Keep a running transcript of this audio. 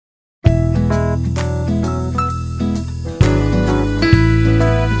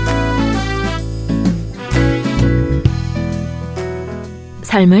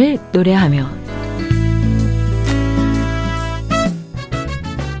삶을 노래하며.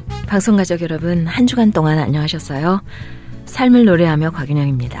 방송가족 여러분, 한 주간 동안 안녕하셨어요? 삶을 노래하며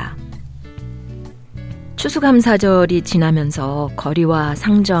곽윤영입니다. 추수감사절이 지나면서 거리와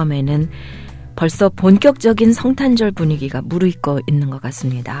상점에는 벌써 본격적인 성탄절 분위기가 무르익고 있는 것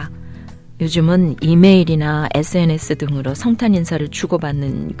같습니다. 요즘은 이메일이나 SNS 등으로 성탄 인사를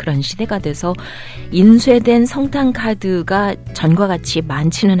주고받는 그런 시대가 돼서 인쇄된 성탄 카드가 전과 같이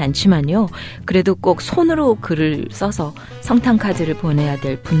많지는 않지만요. 그래도 꼭 손으로 글을 써서 성탄 카드를 보내야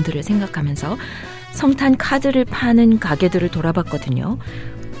될 분들을 생각하면서 성탄 카드를 파는 가게들을 돌아봤거든요.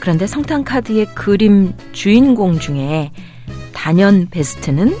 그런데 성탄 카드의 그림 주인공 중에 단연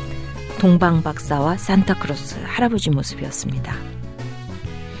베스트는 동방박사와 산타크로스 할아버지 모습이었습니다.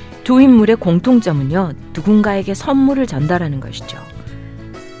 두 인물의 공통점은요, 누군가에게 선물을 전달하는 것이죠.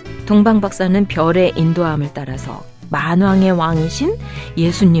 동방박사는 별의 인도함을 따라서 만왕의 왕이신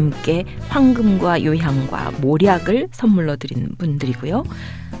예수님께 황금과 요향과 모략을 선물로 드리는 분들이고요.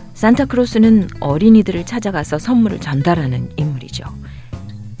 산타크로스는 어린이들을 찾아가서 선물을 전달하는 인물이죠.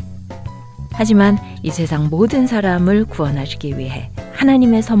 하지만 이 세상 모든 사람을 구원하시기 위해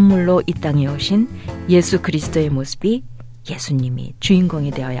하나님의 선물로 이 땅에 오신 예수 그리스도의 모습이 예수님이 주인공이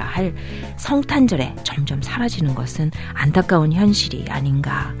되어야 할 성탄절에 점점 사라지는 것은 안타까운 현실이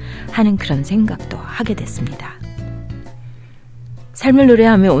아닌가 하는 그런 생각도 하게 됐습니다. 삶을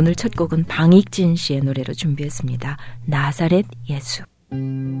노래하며 오늘 첫 곡은 방익진 씨의 노래로 준비했습니다. 나사렛 예수.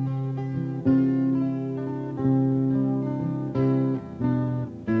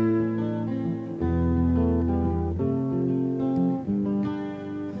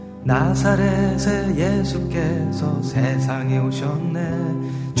 나사렛의 예수께서 세상에 오셨네.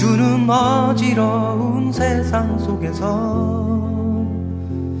 주는 어지러운 세상 속에서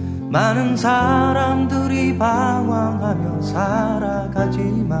많은 사람들이 방황하며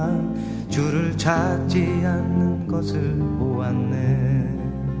살아가지만 주를 찾지 않는 것을 보았네.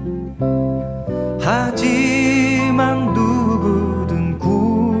 하지만 누구든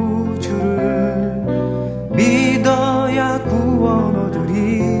구주를 믿어야 구원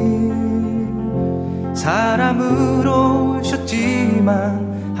얻으리. 사람으로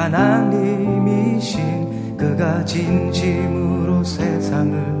오셨지만 하나님이신 그가 진심으로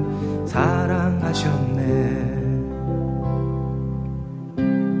세상을 사랑하셨네.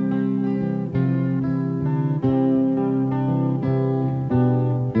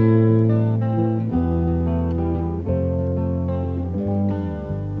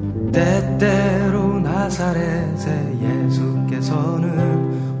 때때로 나사렛의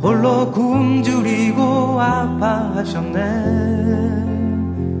예수께서는 홀로 굶주리고 아파하셨네.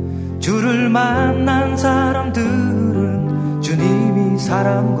 주를 만난 사람들은 주님이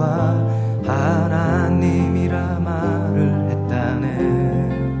사랑과 하나님이라 말을 했다네.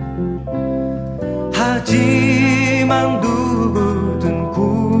 하지만 누구든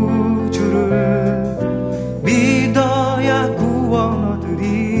구주를 믿어야 구원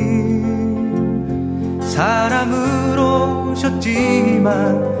얻으리. 사람으로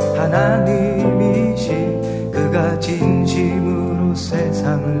오셨지만 하나님이신 그가 진심으로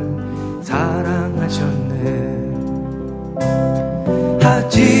세상을 사랑하셨네.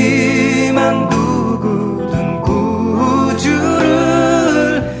 하지만 누구든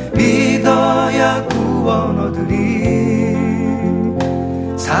구주를 믿어야 구원 얻으리.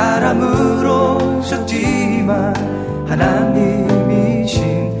 사람으로 오셨지만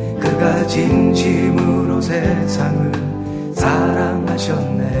하나님이신 그가 진심으로 세상을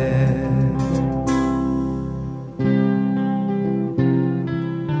사랑하셨네.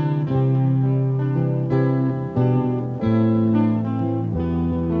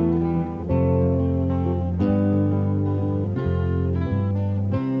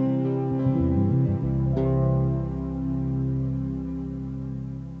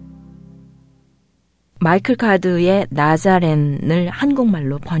 마이클 카드의 나사렛을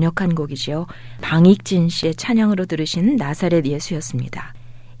한국말로 번역한 곡이지요. 방익진 씨의 찬양으로 들으신 나사렛 예수였습니다.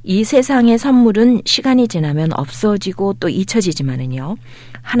 이 세상의 선물은 시간이 지나면 없어지고 또 잊혀지지만은요,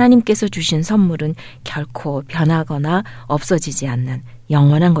 하나님께서 주신 선물은 결코 변하거나 없어지지 않는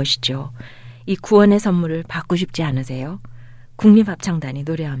영원한 것이죠. 이 구원의 선물을 받고 싶지 않으세요? 국립합창단이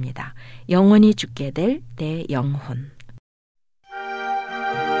노래합니다. 영원히 죽게 될 내 영혼.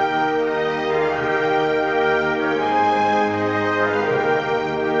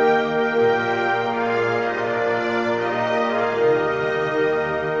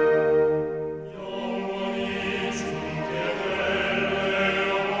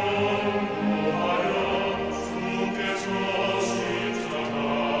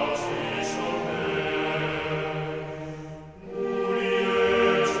 우리의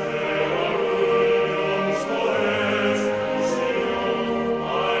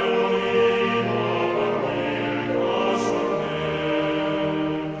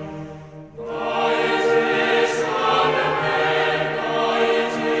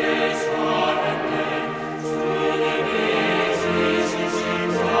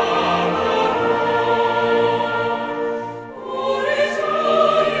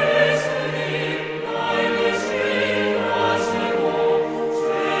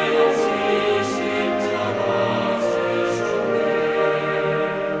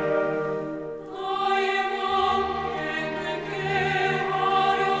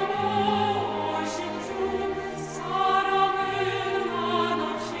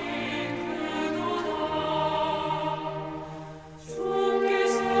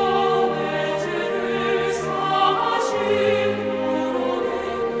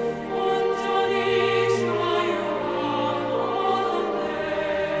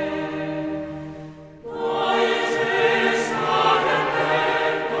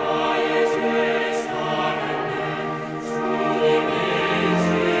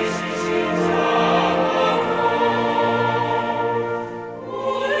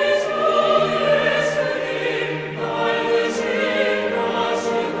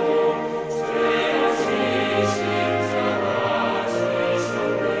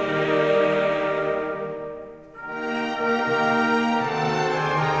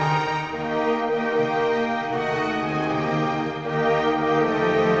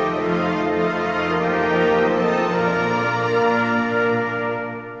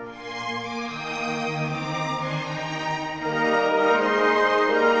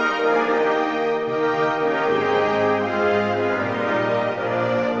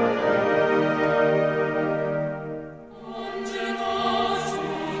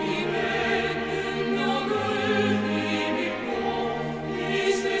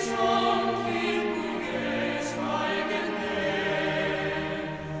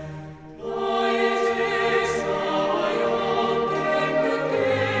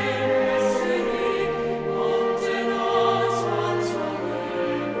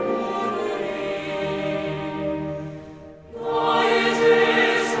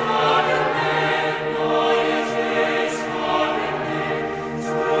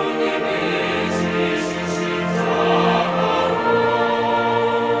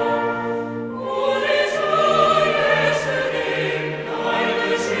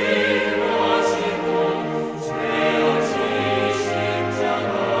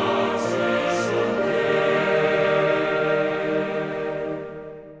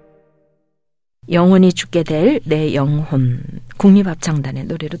영원히 죽게 될 내 영혼, 국립합창단의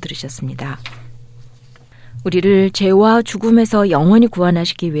노래로 들으셨습니다. 우리를 죄와 죽음에서 영원히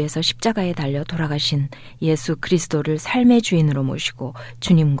구원하시기 위해서 십자가에 달려 돌아가신 예수 그리스도를 삶의 주인으로 모시고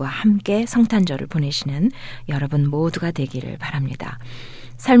주님과 함께 성탄절을 보내시는 여러분 모두가 되기를 바랍니다.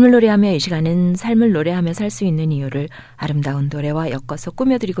 삶을 노래하며 이 시간은 삶을 노래하며 살 수 있는 이유를 아름다운 노래와 엮어서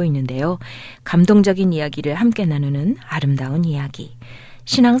꾸며드리고 있는데요. 감동적인 이야기를 함께 나누는 아름다운 이야기.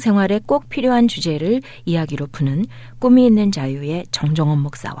 신앙생활에 꼭 필요한 주제를 이야기로 푸는 꿈이 있는 자유의 정정원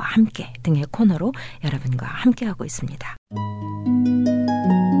목사와 함께 등의 코너로 여러분과 함께하고 있습니다.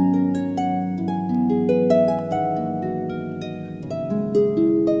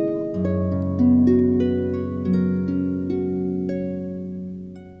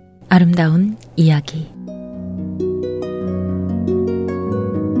 아름다운 이야기.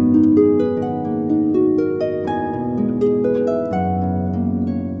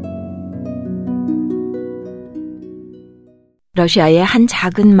 러시아의 한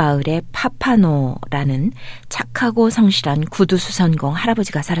작은 마을에 파파노라는 착하고 성실한 구두수선공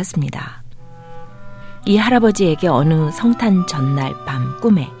할아버지가 살았습니다. 이 할아버지에게 어느 성탄 전날 밤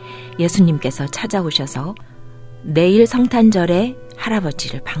꿈에 예수님께서 찾아오셔서 내일 성탄절에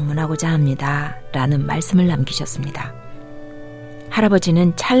할아버지를 방문하고자 합니다. 라는 말씀을 남기셨습니다.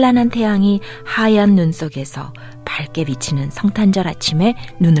 할아버지는 찬란한 태양이 하얀 눈 속에서 밝게 비치는 성탄절 아침에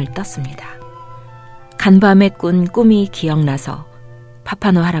눈을 떴습니다. 간밤에 꾼 꿈이 기억나서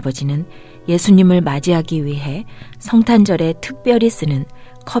파파노 할아버지는 예수님을 맞이하기 위해 성탄절에 특별히 쓰는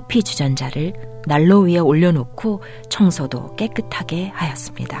커피 주전자를 난로 위에 올려놓고 청소도 깨끗하게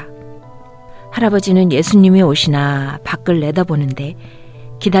하였습니다. 할아버지는 예수님이 오시나 밖을 내다보는데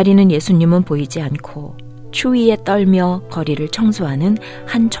기다리는 예수님은 보이지 않고 추위에 떨며 거리를 청소하는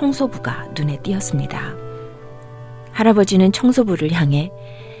한 청소부가 눈에 띄었습니다. 할아버지는 청소부를 향해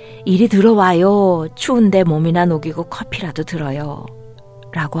이리 들어와요. 추운데 몸이나 녹이고 커피라도 들어요.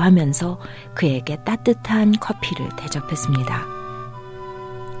 라고 하면서 그에게 따뜻한 커피를 대접했습니다.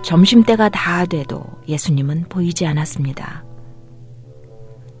 점심때가 다 돼도 예수님은 보이지 않았습니다.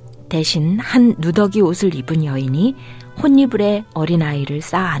 대신 한 누더기 옷을 입은 여인이 혼이불에 어린아이를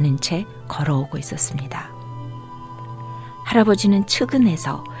쌓아 안은 채 걸어오고 있었습니다. 할아버지는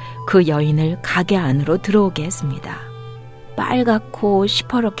측은해서 그 여인을 가게 안으로 들어오게 했습니다. 빨갛고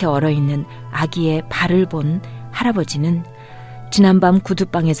시퍼렇게 얼어있는 아기의 발을 본 할아버지는 지난밤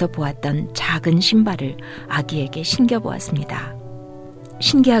구두방에서 보았던 작은 신발을 아기에게 신겨보았습니다.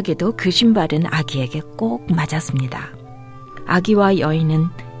 신기하게도 그 신발은 아기에게 꼭 맞았습니다. 아기와 여인은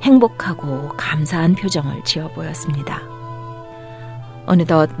행복하고 감사한 표정을 지어 보였습니다.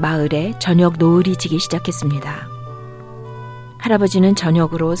 어느덧 마을에 저녁 노을이 지기 시작했습니다. 할아버지는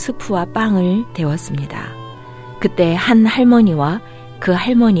저녁으로 스프와 빵을 데웠습니다. 그때 한 할머니와 그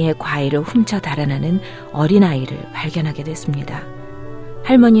할머니의 과일을 훔쳐 달아나는 어린아이를 발견하게 됐습니다.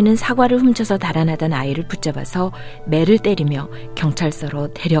 할머니는 사과를 훔쳐서 달아나던 아이를 붙잡아서 매를 때리며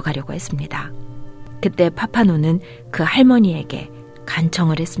경찰서로 데려가려고 했습니다. 그때 파파노는 그 할머니에게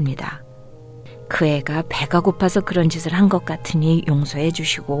간청을 했습니다. 그 애가 배가 고파서 그런 짓을 한 것 같으니 용서해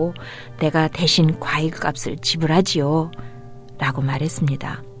주시고 내가 대신 과일값을 지불하지요. 라고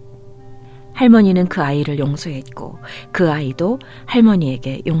말했습니다. 할머니는 그 아이를 용서했고 그 아이도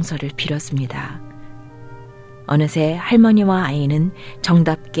할머니에게 용서를 빌었습니다. 어느새 할머니와 아이는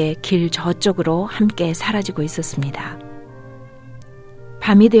정답게 길 저쪽으로 함께 사라지고 있었습니다.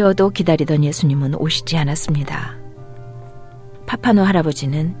 밤이 되어도 기다리던 예수님은 오시지 않았습니다. 파파노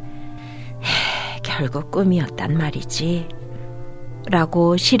할아버지는 결국 꿈이었단 말이지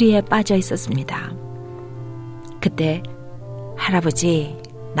라고 시리에 빠져 있었습니다. 그때 할아버지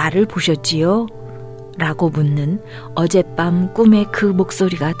나를 보셨지요? 라고 묻는 어젯밤 꿈의 그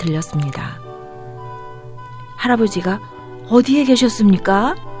목소리가 들렸습니다. 할아버지가 어디에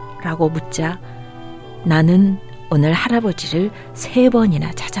계셨습니까? 라고 묻자 나는 오늘 할아버지를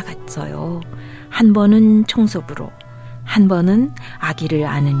 3번이나 찾아갔어요. 한 번은 청소부로, 한 번은 아기를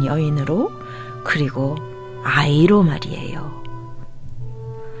아는 여인으로, 그리고 아이로 말이에요.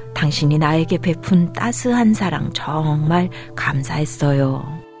 당신이 나에게 베푼 따스한 사랑 정말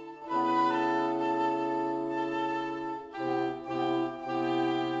감사했어요.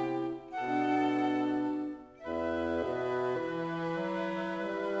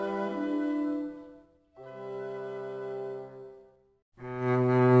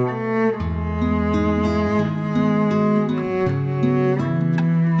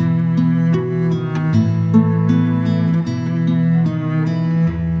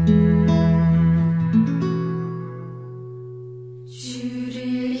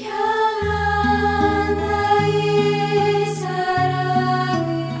 주를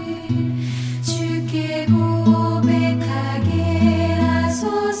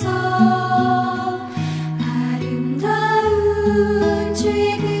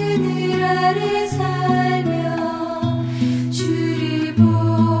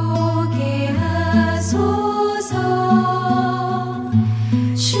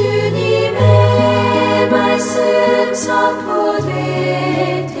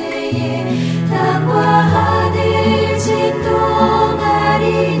선포될 때에 땅과 하늘 진동하리니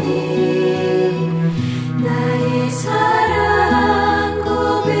나의 사랑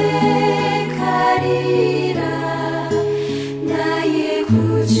고백하리라 나의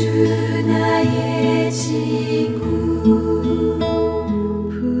구주 나의 친구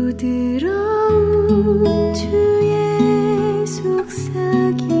부드러운 주의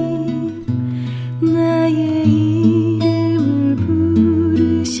속삭임 나의 이름을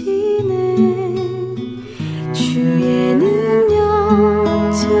부르시네 주의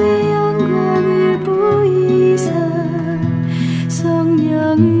능력 주의 영광을 보이사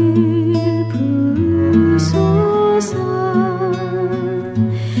성령을 부으소서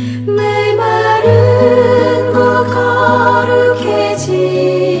메마른 곳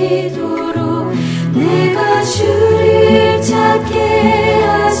거룩해지도록 내가 주를 찾게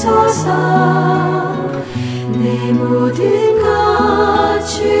하소서 내 모든 것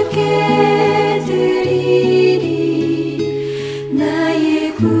주께 드리리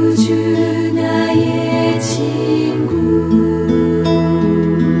나의 구주 나의 친구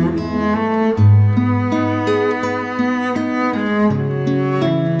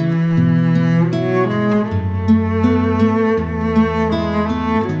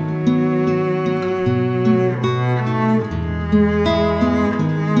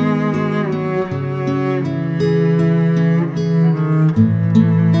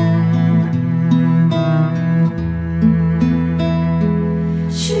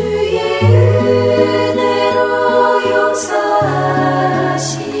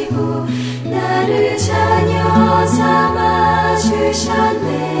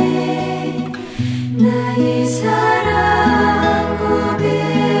나의 사랑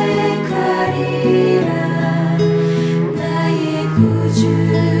고백하리라 나의 구주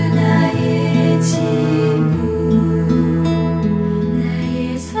나의 친구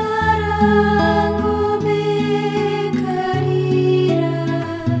나의 사랑 고백하리라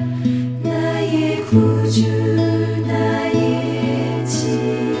나의 구주 나의 친구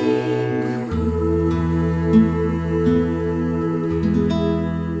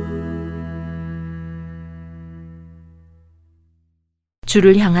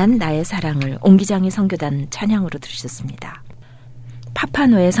주를 향한 나의 사랑을 옹기장의 선교단 찬양으로 들으셨습니다.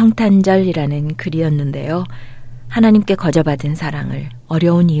 파파노의 성탄절이라는 글이었는데요. 하나님께 거저받은 사랑을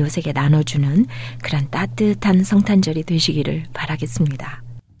어려운 이웃에게 나눠주는 그런 따뜻한 성탄절이 되시기를 바라겠습니다.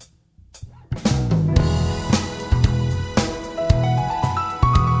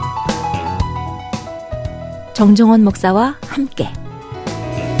 정종원 목사와 함께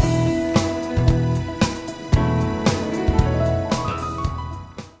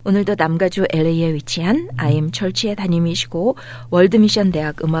오늘도 남가주 LA에 위치한 아임 철치의 담임이시고 월드미션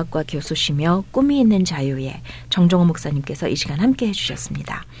대학 음악과 교수시며 꿈이 있는 자유의 정종원 목사님께서 이 시간 함께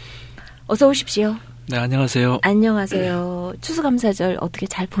해주셨습니다. 어서 오십시오. 네, 안녕하세요. 안녕하세요. 추수감사절 어떻게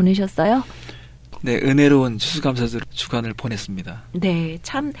잘 보내셨어요? 네, 은혜로운 추수감사절 주간을 보냈습니다. 네,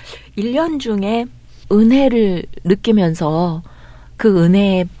 참 1년 중에 은혜를 느끼면서 그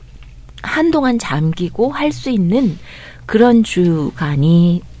은혜에 한동안 잠기고 할 수 있는 그런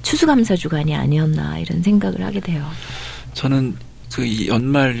주간이 추수감사 주간이 아니었나 이런 생각을 하게 돼요. 저는 그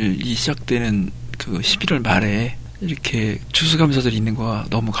연말이 시작되는 그 11월 말에 이렇게 추수감사절이 있는 거가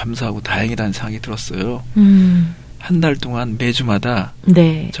너무 감사하고 다행이라는 생각이 들었어요. 한 달 동안 매주마다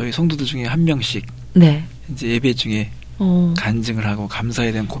네. 저희 성도들 중에 한 명씩 네. 이제 예배 중에 간증을 하고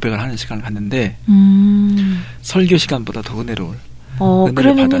감사에 대한 고백을 하는 시간을 갖는데 설교 시간보다 더 은혜로울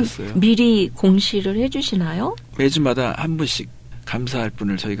은혜를 받았어요. 미리 공시를 해주시나요? 매주마다 한 분씩 감사할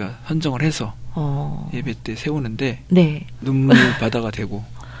분을 저희가 선정을 해서 예배 때 세우는데 네. 눈물 바다가 되고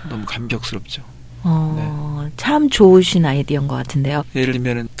너무 감격스럽죠. 네. 참 좋으신 아이디어인 것 같은데요. 예를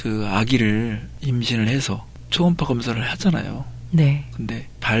들면 그 아기를 임신을 해서 초음파 검사를 하잖아요. 네. 근데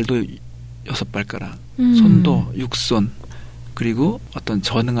발도 6발가락, 손도 6손, 그리고 어떤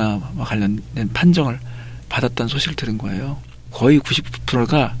전응아와 관련된 판정을 받았다는 소식을 들은 거예요. 거의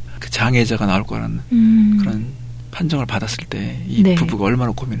 90%가 그 장애자가 나올 거라는 그런 판정을 받았을 때 이 네. 부부가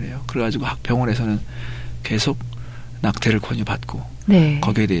얼마나 고민해요. 그래가지고 병원에서는 계속 낙태를 권유받고 네.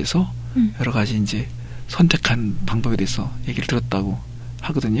 거기에 대해서 여러 가지 이제 선택한 방법에 대해서 얘기를 들었다고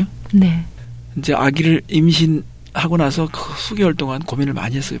하거든요. 네. 이제 아기를 임신하고 나서 그 수개월 동안 고민을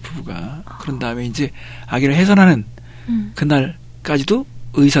많이 했어요, 부부가. 그런 다음에 이제 아기를 해산하는 그날까지도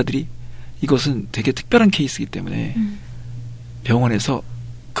의사들이 이것은 되게 특별한 케이스이기 때문에 병원에서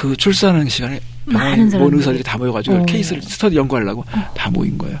그 출산하는 시간에 병원에 모든 의사들이 다 모여가지고 케이스를 스터디 연구하려고 다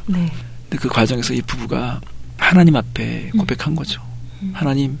모인 거예요. 네. 근데 그 과정에서 이 부부가 하나님 앞에 고백한 거죠.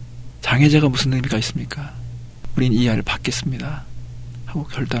 하나님, 장애자가 무슨 의미가 있습니까? 우린 이 아이를 받겠습니다 하고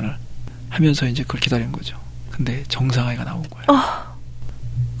결단을 하면서 이제 그걸 기다리는 거죠. 근데 정상아이가 나온 거예요.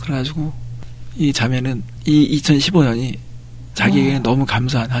 그래가지고 이 자매는 이 2015년이 자기에게 너무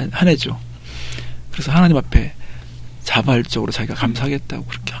감사한 한 해죠. 그래서 하나님 앞에 자발적으로 자기가 감사하겠다고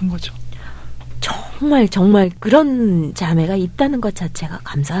그렇게 한 거죠. 정말 그런 자매가 있다는 것 자체가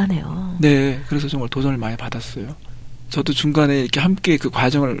감사하네요. 네, 그래서 정말 도전을 많이 받았어요. 저도 중간에 이렇게 함께 그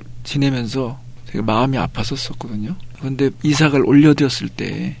과정을 지내면서 되게 마음이 아팠었거든요. 그런데 이삭을 올려드렸을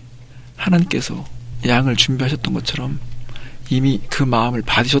때 하나님께서 양을 준비하셨던 것처럼 이미 그 마음을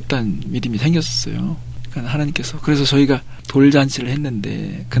받으셨다는 믿음이 생겼었어요. 그러니까 하나님께서. 그래서 저희가 돌잔치를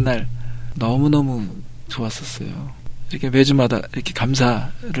했는데 그날 너무너무 좋았었어요. 이렇게 매주마다 이렇게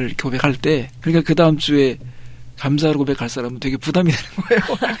감사를 이렇게 고백할 때, 그러니까 그 다음 주에 감사를 고백할 사람은 되게 부담이 되는 거예요.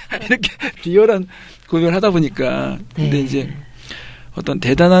 이렇게 리얼한 고백을 하다 보니까. 근데 이제 어떤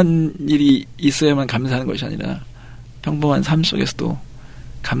대단한 일이 있어야만 감사하는 것이 아니라 평범한 삶 속에서도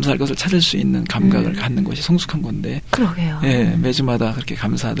감사할 것을 찾을 수 있는 감각을 갖는 것이 성숙한 건데. 그러게요. 예, 매주마다 그렇게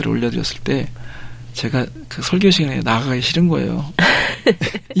감사들을 올려드렸을 때 제가 그 설교 시간에 나가기 싫은 거예요.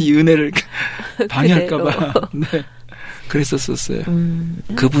 이 은혜를 방해할까봐. 네. 그랬었어요.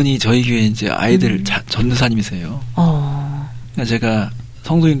 그분이 저희 교회 이제 아이들 전도사님이세요. 그러니까 제가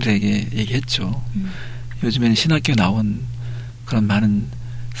성도님들에게 얘기했죠. 요즘에는 신학교에 나온 그런 많은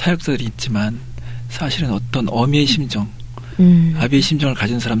사역자들이 있지만 사실은 어떤 어미의 심정, 아비의 심정을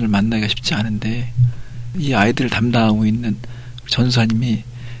가진 사람들 만나기가 쉽지 않은데 이 아이들을 담당하고 있는 전도사님이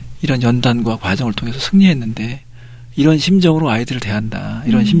이런 연단과 과정을 통해서 승리했는데 이런 심정으로 아이들을 대한다.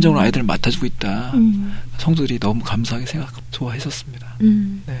 이런 심정으로 아이들을 맡아주고 있다. 성도들이 너무 감사하게 좋아했었습니다.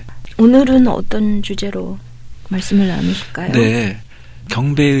 네. 오늘은 어떤 주제로 말씀을 나누실까요? 네.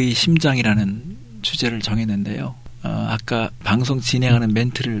 경배의 심장이라는 주제를 정했는데요. 아까 방송 진행하는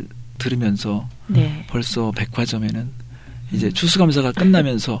멘트를 들으면서 벌써 백화점에는 이제 추수감사가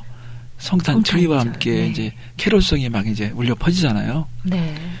끝나면서 성탄 트리와 함께 이제 캐롤송이 막 이제 울려 퍼지잖아요.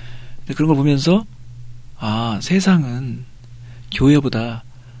 네. 그런 걸 보면서 세상은 교회보다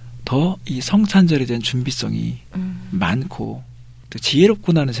더 이 성탄절에 대한 준비성이 많고 또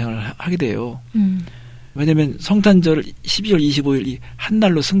지혜롭구나 하는 생각을 하게 돼요. 왜냐하면 성탄절 12월 25일이 한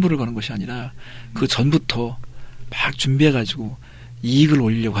날로 승부를 거는 것이 아니라 그 전부터 막 준비해가지고 이익을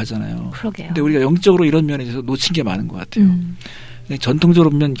올리려고 하잖아요. 그러게요. 근데 우리가 영적으로 이런 면에 대해서 놓친 게 많은 것 같아요.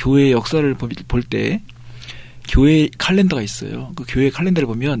 전통적으로 보면 교회의 역사를 볼 때 교회 칼렌더가 있어요. 그 교회 칼렌더를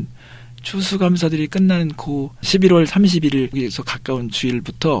보면 추수감사들이 끝나는 그 11월 31일에서 가까운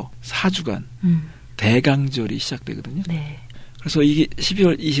주일부터 4주간 대강절이 시작되거든요. 네. 그래서 이게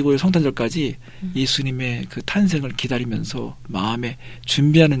 12월 25일 성탄절까지 예수님의 그 탄생을 기다리면서 마음에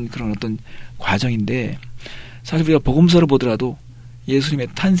준비하는 그런 어떤 과정인데 사실 우리가 복음서를 보더라도 예수님의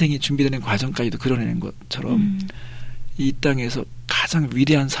탄생이 준비되는 과정까지도 그려내는 것처럼 이 땅에서 가장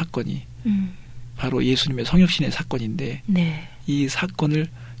위대한 사건이 바로 예수님의 성육신의 사건인데 이 사건을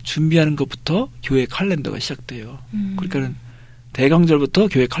준비하는 것부터 교회 칼렌더가 시작돼요. 그러니까는 대강절부터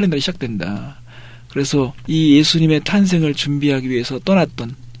교회 칼렌더가 시작된다. 그래서 이 예수님의 탄생을 준비하기 위해서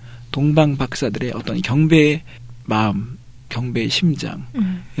떠났던 동방 박사들의 어떤 경배의 마음, 경배의 심장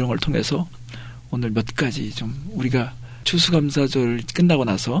이런 걸 통해서 오늘 몇 가지 좀 우리가 추수감사절 끝나고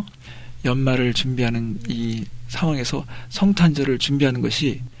나서 연말을 준비하는 이 상황에서 성탄절을 준비하는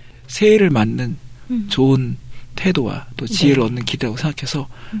것이 새해를 맞는 좋은 태도와 또 지혜를 얻는 길이라고 생각해서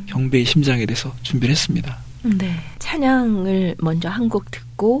경배의 심장에 대해서 준비를 했습니다. 네. 찬양을 먼저 한 곡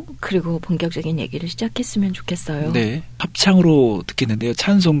듣고 그리고 본격적인 얘기를 시작했으면 좋겠어요. 네. 합창으로 듣겠는데요.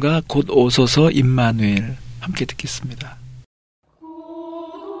 찬송가 곧 오소서 임마누엘 함께 듣겠습니다.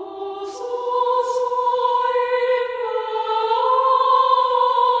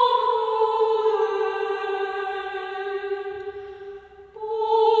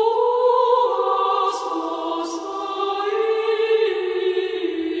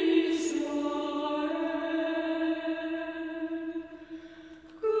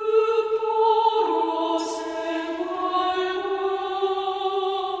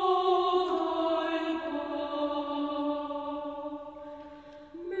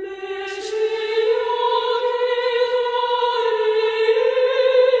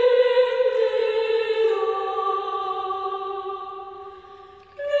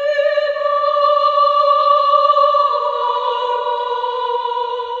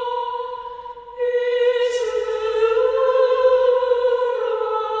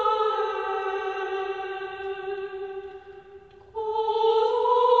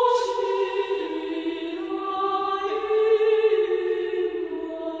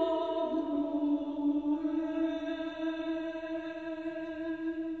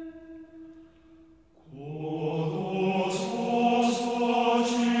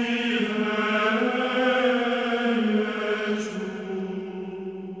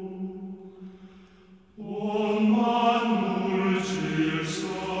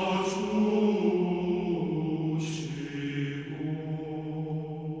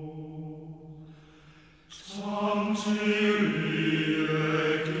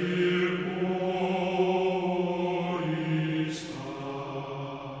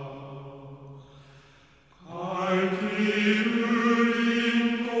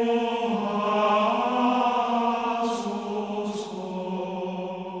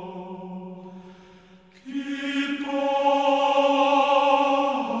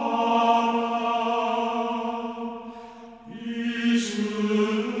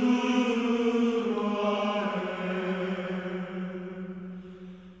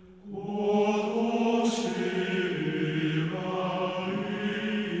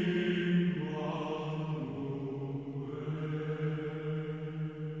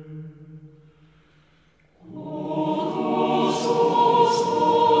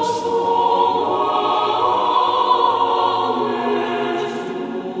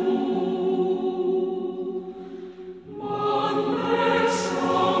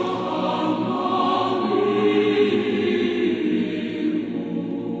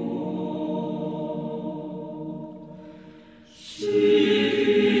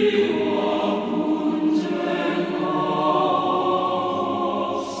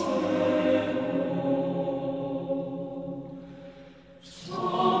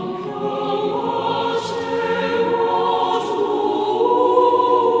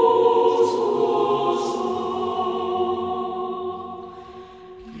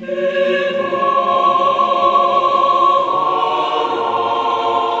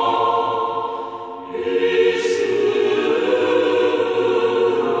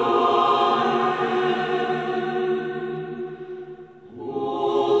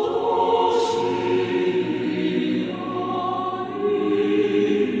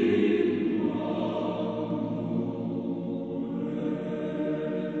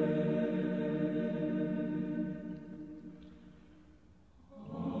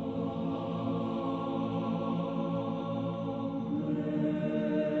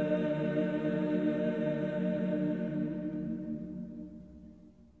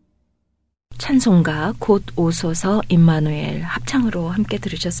 찬송가 곧 오소서 임마누엘 합창으로 함께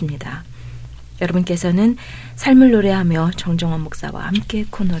들으셨습니다. 여러분께서는 삶을 노래하며 정정원 목사와 함께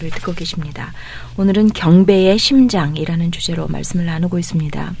코너를 듣고 계십니다. 오늘은 경배의 심장이라는 주제로 말씀을 나누고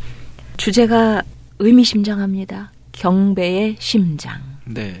있습니다. 주제가 의미심장합니다. 경배의 심장.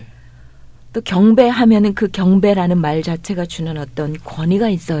 네. 또 경배하면은 그 경배라는 말 자체가 주는 어떤 권위가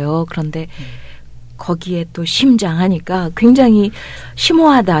있어요. 그런데 거기에 또 심장하니까 굉장히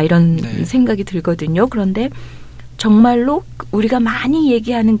심오하다 이런 네. 생각이 들거든요. 그런데 정말로 우리가 많이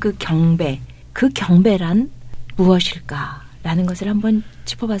얘기하는 그 경배란 무엇일까라는 것을 한번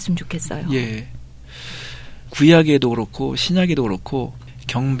짚어봤으면 좋겠어요. 예. 구약에도 그렇고 신약에도 그렇고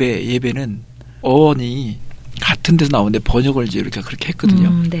경배, 예배는 어원이 같은 데서 나오는데 번역을 이제 이렇게 그렇게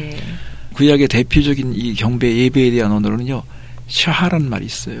했거든요. 네. 구약의 대표적인 이 경배, 예배에 대한 언어로는요, 샤하라는 말이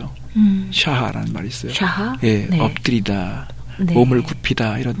있어요. 샤하라는 말이 있어요. 샤하? 예, 네. 엎드리다, 네. 몸을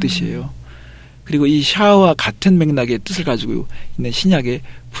굽히다 이런 뜻이에요. 그리고 이 샤하와 같은 맥락의 뜻을 가지고 있는 신약의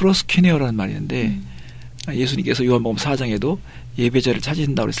프로스퀴네어라는 말이 있는데 예수님께서 요한복음 4장에도 예배자를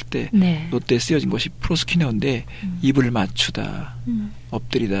찾으신다고 했을 때 네. 이때 쓰여진 것이 프로스퀴네어인데 입을 맞추다,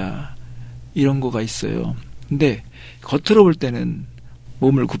 엎드리다 이런 거가 있어요. 근데 겉으로 볼 때는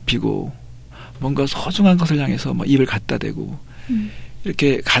몸을 굽히고 뭔가 소중한 것을 향해서 막 입을 갖다 대고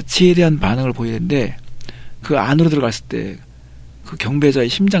이렇게 가치에 대한 반응을 보이는데 그 안으로 들어갔을 때 그 경배자의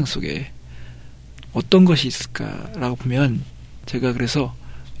심장 속에 어떤 것이 있을까라고 보면 제가 그래서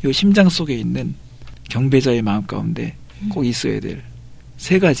이 심장 속에 있는 경배자의 마음 가운데 꼭 있어야 될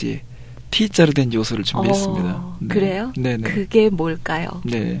세 가지의 T자로 된 요소를 준비했습니다. 네. 그래요? 네네. 그게 뭘까요?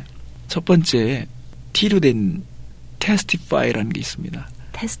 네. 첫 번째 T로 된 testify라는 게 있습니다.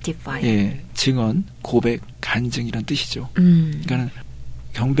 testify. 예, 증언, 고백, 간증 이런 뜻이죠. 그러니까는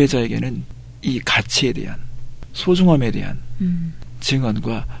경배자에게는 이 가치에 대한 소중함에 대한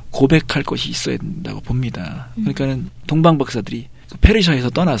증언과 고백할 것이 있어야 된다고 봅니다. 그러니까는 동방 박사들이 페르시아에서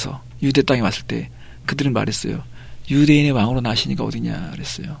떠나서 유대 땅에 왔을 때 그들은 말했어요. 유대인의 왕으로 나시니가 어디냐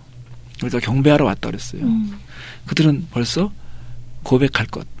그랬어요. 그러니까 경배하러 왔다 그랬어요. 그들은 벌써 고백할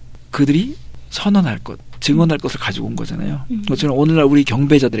것, 그들이 선언할 것, 증언할 것을 가지고 온 거잖아요. 그것처럼 오늘날 우리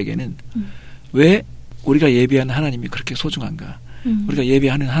경배자들에게는 왜 우리가 예배하는 하나님이 그렇게 소중한가? 우리가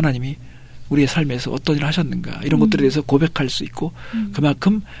예배하는 하나님이 우리의 삶에서 어떤 일을 하셨는가? 이런 것들에 대해서 고백할 수 있고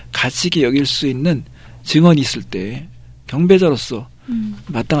그만큼 가치 있게 여길 수 있는 증언이 있을 때 경배자로서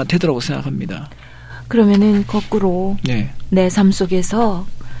마땅한 태도라고 생각합니다. 그러면은 거꾸로 네. 내 삶 속에서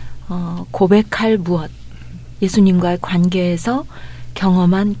고백할 무엇, 예수님과의 관계에서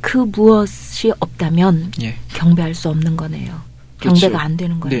경험한 그 무엇이 없다면 예. 경배할 수 없는 거네요. 그렇죠. 경배가 안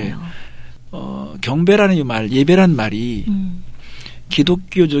되는 거네요. 네. 경배라는 이 말, 예배란 말이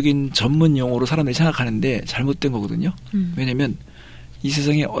기독교적인 전문 용어로 사람들이 생각하는데 잘못된 거거든요. 왜냐하면 이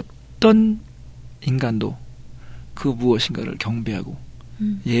세상에 어떤 인간도 그 무엇인가를 경배하고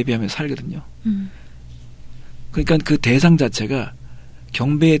예배하며 살거든요. 그러니까 그 대상 자체가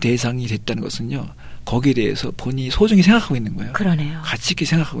경배의 대상이 됐다는 것은요. 거기에 대해서 본인이 소중히 생각하고 있는 거예요. 그러네요. 가치 있게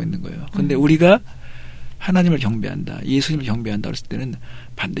생각하고 있는 거예요. 그런데 우리가 하나님을 경배한다, 예수님을 경배한다 그랬을 때는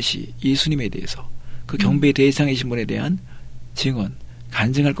반드시 예수님에 대해서 그 경배의 대상이신 분에 대한 증언,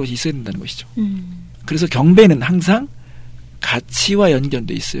 간증할 것이 있어야 된다는 것이죠. 그래서 경배는 항상 가치와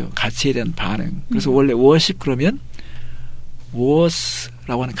연결돼 있어요. 가치에 대한 반응. 그래서 원래 워십 그러면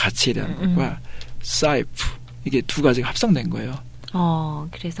was라고 하는 가치에 대한 것과 사이프 이게 두 가지가 합성된 거예요.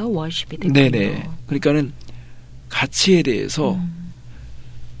 그래서 워십이 됐군요. 네네. 그러니까는 가치에 대해서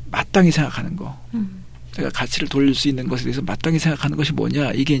마땅히 생각하는 거. 내가 가치를 돌릴 수 있는 것에 대해서 마땅히 생각하는 것이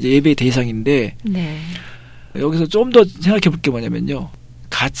뭐냐. 이게 이제 예배의 대상인데 네. 여기서 좀 더 생각해 볼 게 뭐냐면요.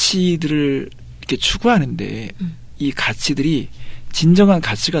 가치들을 이렇게 추구하는데 이 가치들이 진정한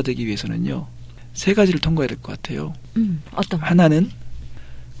가치가 되기 위해서는요. 세 가지를 통과해야 될 것 같아요. 어떤 거? 하나는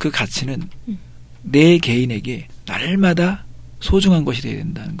그 가치는 내 개인에게 날마다 소중한 것이 되어야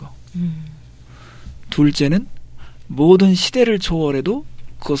된다는 거. 둘째는 모든 시대를 초월해도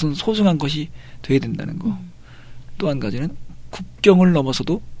그것은 소중한 것이 되어야 된다는 거. 또 한 가지는 국경을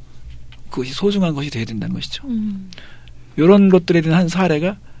넘어서도 그것이 소중한 것이 되어야 된다는 것이죠. 이런 것들에 대한 한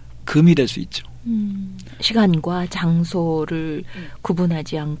사례가 금이 될 수 있죠. 시간과 장소를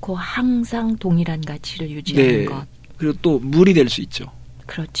구분하지 않고 항상 동일한 가치를 유지하는 네. 것. 그리고 또 물이 될 수 있죠.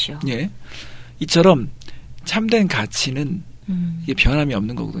 그렇죠. 예. 이처럼 참된 가치는 이게 변함이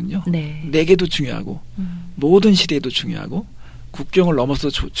없는 거거든요. 네. 내게도 중요하고 모든 시대에도 중요하고 국경을 넘어서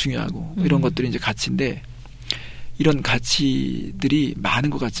중요하고 이런 것들이 이제 가치인데 이런 가치들이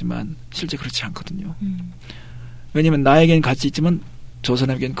많은 것 같지만 실제 그렇지 않거든요. 왜냐하면 나에겐 가치 있지만 저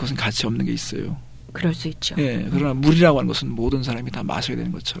사람에겐 그것은 가치 없는 게 있어요. 그럴 수 있죠. 예, 그러나 물이라고 하는 것은 모든 사람이 다 마셔야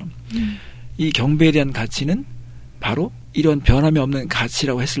되는 것처럼 이 경배에 대한 가치는 바로 이런 변함이 없는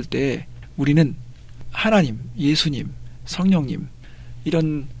가치라고 했을 때 우리는 하나님, 예수님, 성령님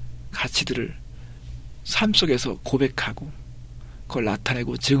이런 가치들을 삶 속에서 고백하고 그걸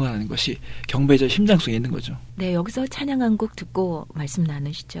나타내고 증언하는 것이 경배의 심장속에 있는 거죠. 네, 여기서 찬양 한 곡 듣고 말씀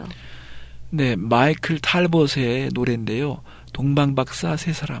나누시죠. 네, 마이클 탈봇의 노래인데요. 동방박사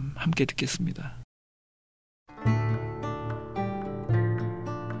세 사람 함께 듣겠습니다.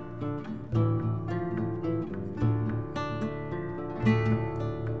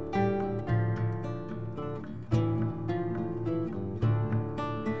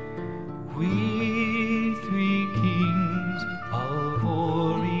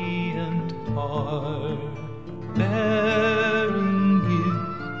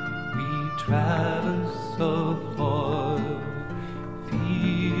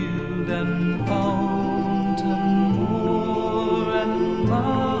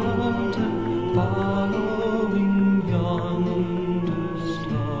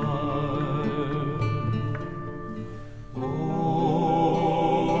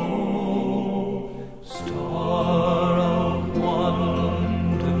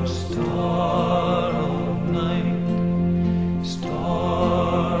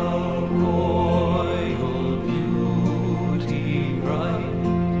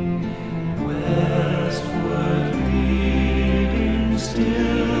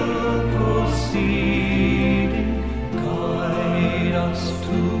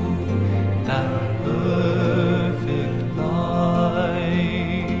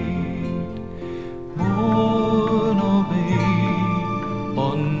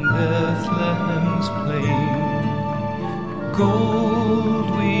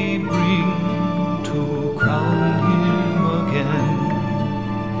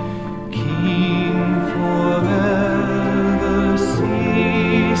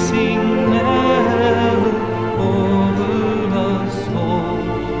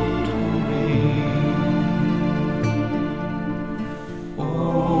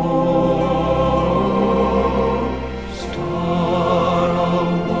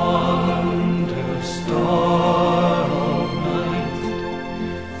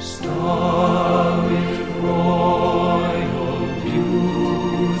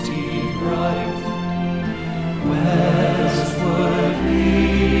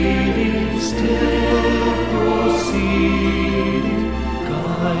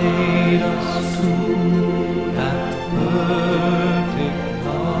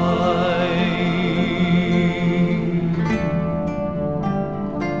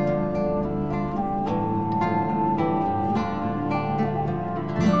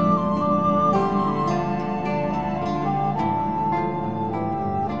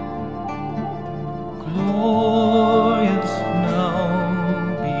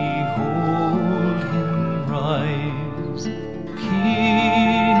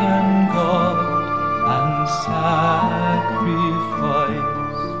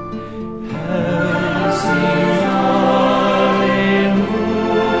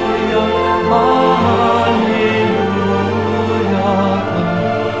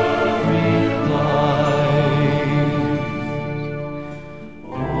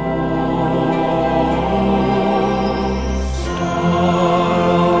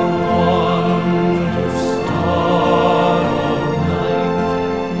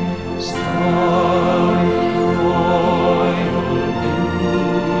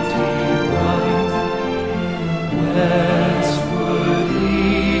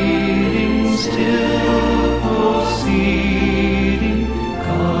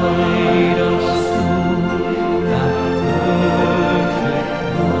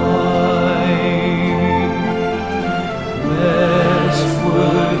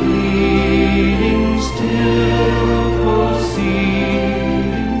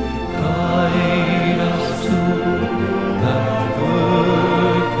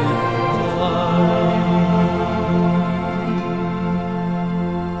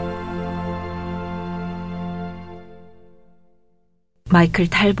 마이클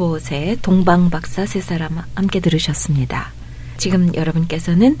탈봇의 동방박사 세 사람 함께 들으셨습니다. 지금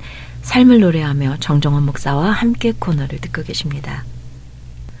여러분께서는 삶을 노래하며 정정원 목사와 함께 코너를 듣고 계십니다.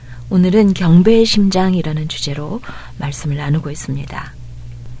 오늘은 경배의 심장이라는 주제로 말씀을 나누고 있습니다.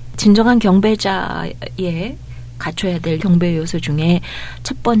 진정한 경배자의 갖춰야 될 경배 요소 중에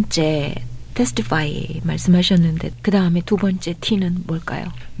첫 번째 testify 말씀하셨는데 그 다음에 두 번째 T는 뭘까요?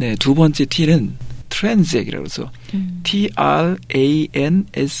 네, 두 번째 T는 transact이라고 해서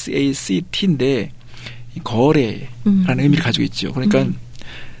TRANSACT인데 거래라는 의미를 가지고 있죠. 그러니까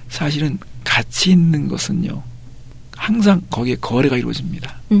사실은 가치 있는 것은요 항상 거기에 거래가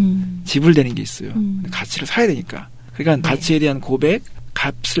이루어집니다. 지불되는 게 있어요. 가치를 사야 되니까. 그러니까 네. 가치에 대한 고백,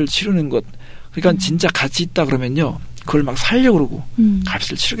 값을 치르는 것. 그러니까 진짜 가치 있다 그러면요. 그걸 막 살려고 그러고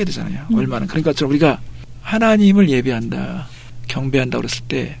값을 치르게 되잖아요. 얼마나. 그러니까 우리가 하나님을 예배한다, 경배한다 그랬을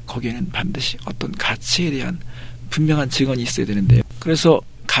때 거기에는 반드시 어떤 가치에 대한 분명한 증언이 있어야 되는데, 그래서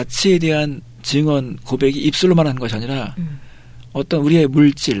가치에 대한 증언, 고백이 입술로만 하는 것이 아니라 어떤 우리의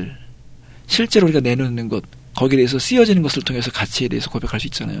물질, 실제로 우리가 내놓는 것, 거기에 대해서 쓰여지는 것을 통해서 가치에 대해서 고백할 수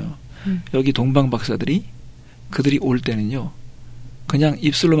있잖아요. 여기 동방 박사들이 그들이 올 때는요, 그냥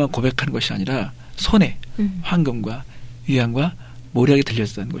입술로만 고백하는 것이 아니라 손에 황금과 위안과 모략이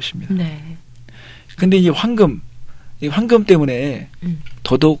들려졌다는 것입니다. 네. 근데 이 황금 때문에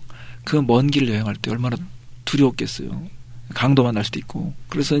더더욱 그 먼 길을 여행할 때 얼마나 두려웠겠어요. 강도 만날 수도 있고.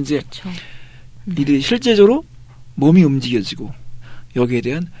 그래서 이제 그렇죠. 이들이 실제적으로 몸이 움직여지고 여기에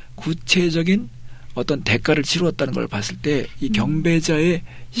대한 구체적인 어떤 대가를 치루었다는 걸 봤을 때 이 경배자의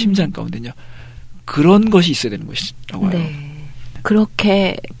심장 가운데는요, 그런 것이 있어야 되는 것이라고 해요. 네.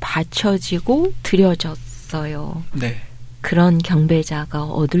 그렇게 바쳐지고 드려졌어요. 네. 그런 경배자가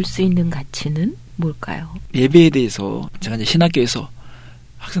얻을 수 있는 가치는 뭘까요? 예배에 대해서 제가 이제 신학교에서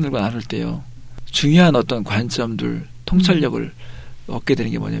학생들과 나눌 때요, 중요한 어떤 관점들, 통찰력을 얻게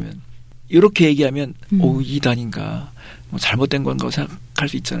되는 게 뭐냐면, 이렇게 얘기하면 이단인가, 뭐 잘못된 건가 생각할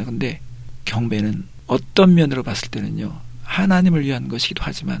수 있잖아요. 근데 경배는 어떤 면으로 봤을 때는요, 하나님을 위한 것이기도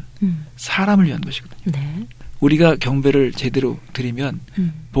하지만 사람을 위한 것이거든요. 네. 우리가 경배를 제대로 드리면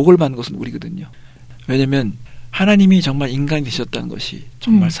복을 받는 것은 우리거든요. 왜냐하면 하나님이 정말 인간이 되셨다는 것이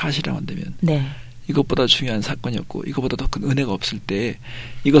정말 사실이라고 한다면 네. 이것보다 중요한 사건이었고 이것보다 더 큰 은혜가 없을 때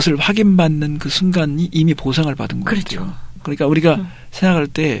이것을 확인받는 그 순간이 이미 보상을 받은 거예요. 그렇죠. 그러니까 우리가 생각할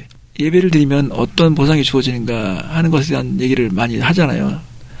때 예배를 드리면 어떤 보상이 주어지는가 하는 것에 대한 얘기를 많이 하잖아요.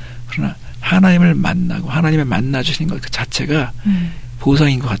 그러나 하나님을 만나고 하나님을 만나주시는 것 그 자체가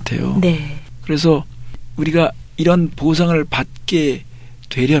보상인 것 같아요. 네. 그래서 우리가 이런 보상을 받게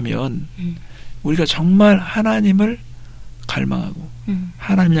되려면 우리가 정말 하나님을 갈망하고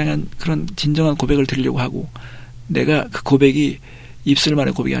하나님 향한 그런 진정한 고백을 드리려고 하고, 내가 그 고백이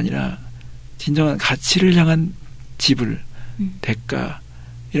입술만의 고백이 아니라 진정한 가치를 향한 지불, 대가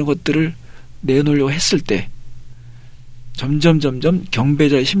이런 것들을 내놓으려고 했을 때 점점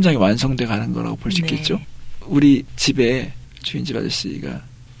경배자의 심장이 완성돼 가는 거라고 볼 수 있겠죠. 네. 우리 집에 주인집 아저씨가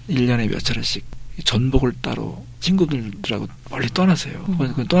 1년에 몇 차례씩 전복을 따로 친구들하고 멀리 떠나세요.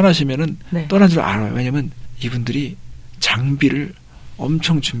 떠나시면은 네. 떠난 줄 알아요. 왜냐면 이분들이 장비를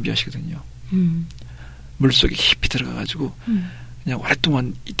엄청 준비하시거든요. 물속에 깊이 들어가가지고 그냥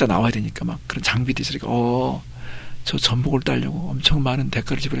오랫동안 있다 나와야 되니까 막 그런 장비도 있으니까 저 전복을 따려고 엄청 많은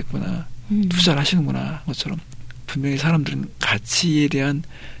대가를 지불했구나, 투자를 하시는구나 것처럼, 분명히 사람들은 가치에 대한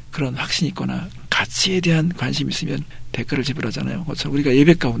그런 확신이 있거나 가치에 대한 관심이 있으면 대가를 지불하잖아요. 그것처럼 우리가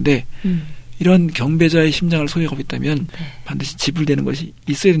예배 가운데 이런 경배자의 심장을 소유하고 있다면 반드시 지불되는 것이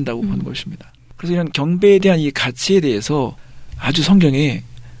있어야 된다고 보는 것입니다. 그래서 이런 경배에 대한 이 가치에 대해서 아주 성경에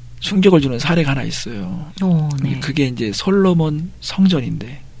충격을 주는 사례가 하나 있어요. 네. 그게 이제 솔로몬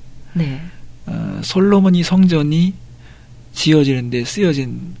성전인데, 네. 솔로몬이 성전이 지어지는데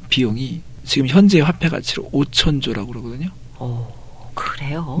쓰여진 비용이 지금 현재 화폐 가치로 5천조라고 그러거든요.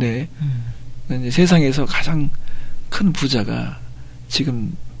 그래요? 네. 이제 세상에서 가장 큰 부자가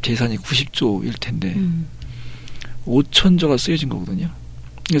지금 재산이 90조일 텐데 5천조가 쓰여진 거거든요.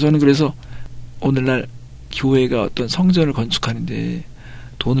 저는 그래서 오늘날 교회가 어떤 성전을 건축하는데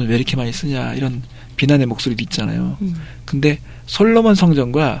돈을 왜 이렇게 많이 쓰냐 이런 비난의 목소리도 있잖아요. 근데 솔로몬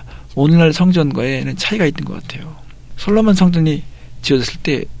성전과 오늘날 성전과에는 차이가 있는 것 같아요. 솔로몬 성전이 지어졌을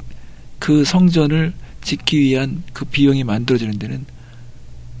때 그 성전을 짓기 위한 그 비용이 만들어지는 데는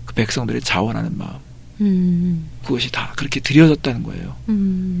그 백성들의 자원하는 마음, 그것이 다 그렇게 드려졌다는 거예요.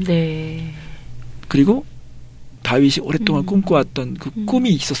 네. 그리고 다윗이 오랫동안 꿈꿔왔던 그 꿈이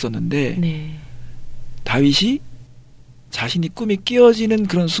있었었는데 네. 다윗이 자신이 꿈이 깨어지는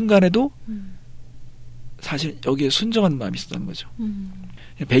그런 순간에도 사실 여기에 순종하는 마음이 있었다는 거죠.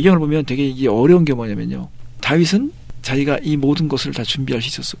 배경을 보면 되게 이게 어려운 게 뭐냐면요, 다윗은 자기가 이 모든 것을 다 준비할 수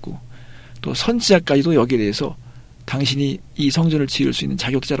있었었고 또 선지자까지도 여기에 대해서 당신이 이 성전을 지을 수 있는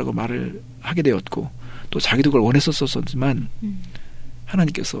자격자라고 말을 하게 되었고 또 자기도 그걸 원했었지만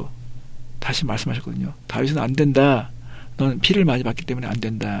하나님께서 다시 말씀하셨거든요. 다윗은 안 된다. 너는 피를 많이 봤기 때문에 안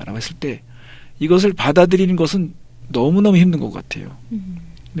된다라고 했을 때 이것을 받아들이는 것은 너무너무 힘든 것 같아요.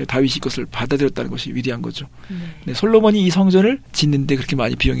 근데 다윗이 이것을 받아들였다는 것이 위대한 거죠. 근데 솔로몬이 이 성전을 짓는데 그렇게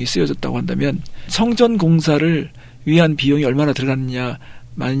많이 비용이 쓰여졌다고 한다면 성전 공사를 위한 비용이 얼마나 들어갔느냐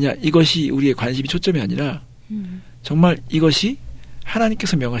마느냐 이것이 우리의 관심이 초점이 아니라 정말 이것이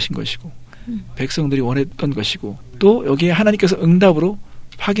하나님께서 명하신 것이고 백성들이 원했던 것이고 또 여기에 하나님께서 응답으로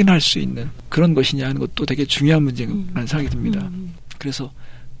확인할 수 있는 그런 것이냐 하는 것도 되게 중요한 문제라는 생각이 듭니다. 그래서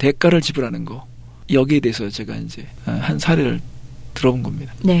대가를 지불하는 거, 여기에 대해서 제가 이제 한 사례를 들어본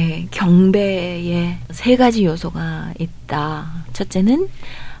겁니다. 네, 경배에 3가지 요소가 있다. 첫째는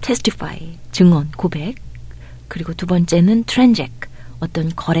testify, 증언, 고백. 그리고 2번째는 transact,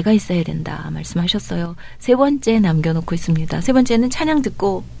 어떤 거래가 있어야 된다 말씀하셨어요. 3번째 남겨놓고 있습니다. 3번째는 찬양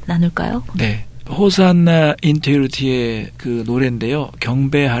듣고 나눌까요? 네, 호산나 인테그리티의 그 노래인데요.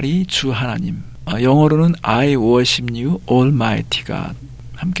 경배하리 주 하나님. 영어로는 I worship you almighty God.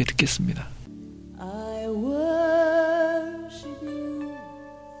 함께 듣겠습니다. I worship you,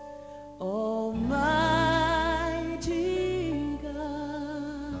 Almighty God.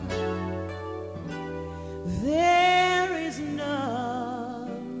 There is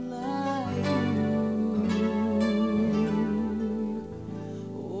none like you.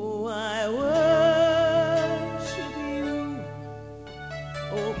 Oh, I worship you,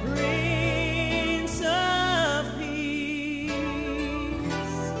 oh Prince of Peace.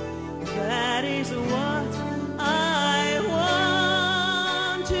 That is what I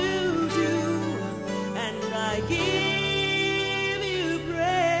want to do, and I give you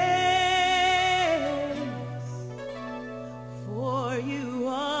praise, for you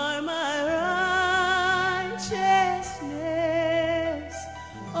are my righteousness.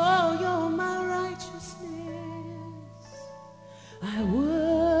 Oh, you're my righteousness. I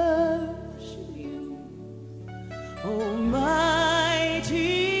worship you, Almighty,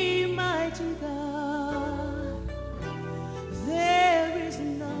 mighty God. There is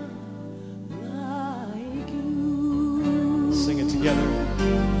none like you. Sing it together.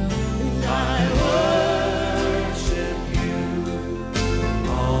 I worship you,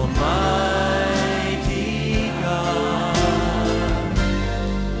 Almighty God,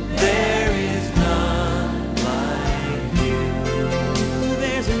 there is none like you.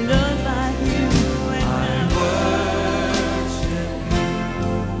 there's none like you. And I worship you,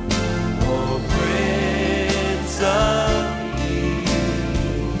 O Prince of Peace.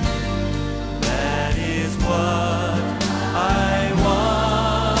 That is what I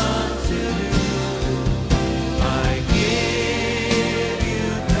want to do. I give you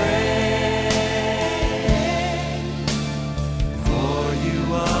praise, for you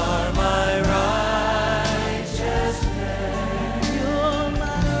are my righteousness. you're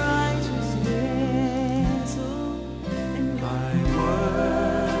my righteousness. Oh, and I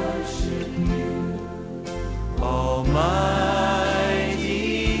worship you, Almighty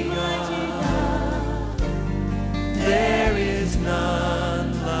God. There is none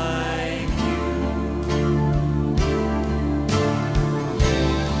like you.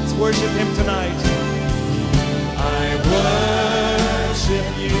 Let's worship Him tonight. I worship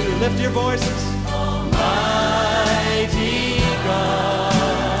you. Lift your voices. Almighty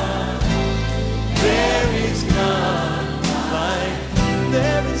God, there is none like you.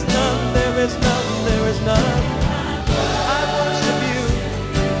 There is none, there is none, there is none. I worship you.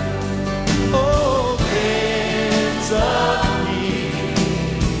 Oh, Prince of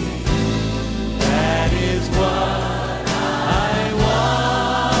Peace, that is what I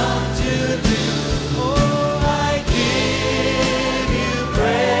want to do. Oh, I give you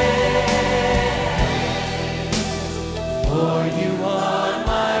praise, for you are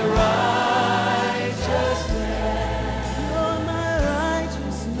my righteousness. you're my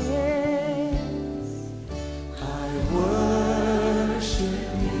righteousness. I worship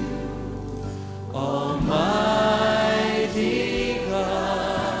you, Almighty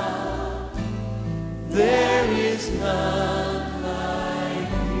God. There is none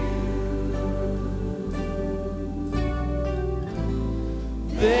like you.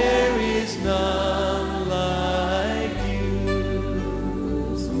 There is none like you.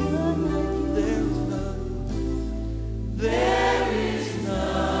 There's none like you. There is none. There is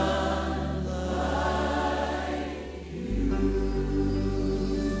none like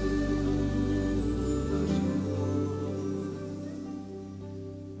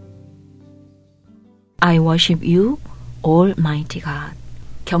I worship you, Almighty God.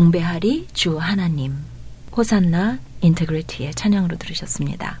 경배하리 주 하나님. 호산나 인테그리티의 찬양으로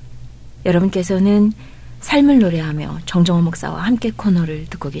들으셨습니다. 여러분께서는 삶을 노래하며 정정호 목사와 함께 코너를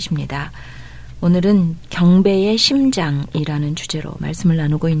듣고 계십니다. 오늘은 경배의 심장이라는 주제로 말씀을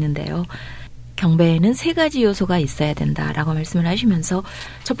나누고 있는데요. 경배에는 3가지 요소가 있어야 된다라고 말씀을 하시면서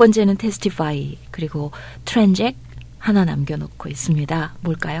첫 번째는 testify, 그리고 transact 하나 남겨놓고 있습니다.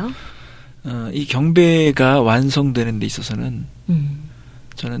 뭘까요? 이 경배가 완성되는 데 있어서는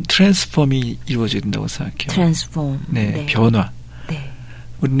저는 트랜스폼이 이루어져야 된다고 생각해요. transform. 네, 변화. 네.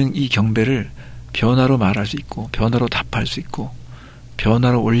 우리는 이 경배를 변화로 말할 수 있고, 변화로 답할 수 있고,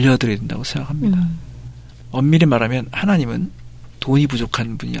 변화로 올려드려야 된다고 생각합니다. 엄밀히 말하면 하나님은 돈이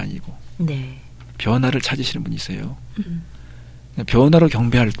부족한 분이 아니고 네. 변화를 찾으시는 분이세요. 변화로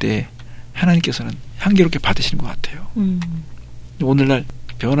경배할 때 하나님께서는 향기롭게 받으시는 것 같아요. 오늘날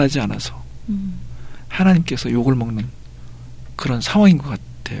변하지 않아서 하나님께서 욕을 먹는 그런 상황인 것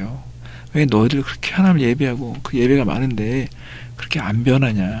같아요. 왜 너희들 그렇게 하나님을 예배하고 그 예배가 많은데 그렇게 안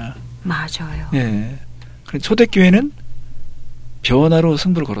변하냐. 맞아요. 예. 초대교회는 변화로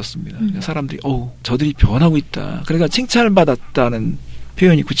승부를 걸었습니다. 사람들이 저들이 변하고 있다. 그러니까 칭찬을 받았다는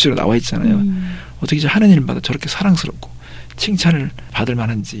표현이 구체적으로 나와 있잖아요. 어떻게 하느님마다 저렇게 사랑스럽고 칭찬을 받을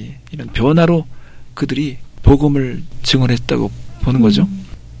만한지 이런 변화로 그들이 복음을 증언했다고 보는 거죠.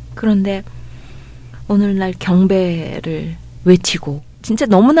 그런데 오늘날 경배를 외치고 진짜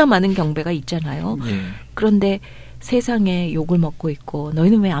너무나 많은 경배가 있잖아요. 예. 그런데 세상에 욕을 먹고 있고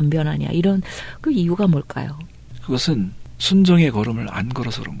너희는 왜 안 변하냐 이런 그 이유가 뭘까요? 그것은 순종의 걸음을 안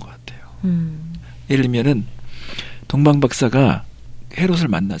걸어서 그런 것 같아요. 예를 들면은 동방박사가 헤롯을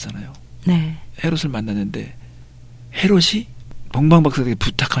만나잖아요. 네. 헤롯을 만났는데 헤롯이 동방박사에게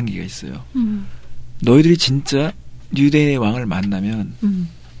부탁한 게 있어요. 너희들이 진짜 유대인의 왕을 만나면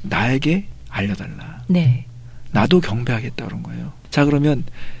나에게 알려달라. 네. 나도 경배하겠다 그런 거예요. 자, 그러면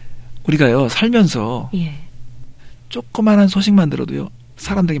우리가요 살면서 예. 조그만한 소식만 들어도요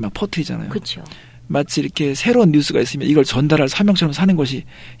사람들에게 막 퍼뜨리잖아요. 그렇죠. 마치 이렇게 새로운 뉴스가 있으면 이걸 전달할 사명처럼 사는 것이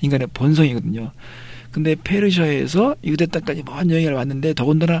인간의 본성이거든요. 근데 페르시아에서 유대 땅까지 먼 여행을 왔는데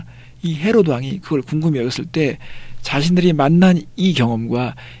더군다나 이 헤롯 왕이 그걸 궁금히 여겼을 때 자신들이 만난 이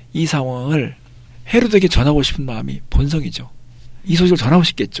경험과 이 상황을 헤롯에게 전하고 싶은 마음이 본성이죠. 이 소식을 전하고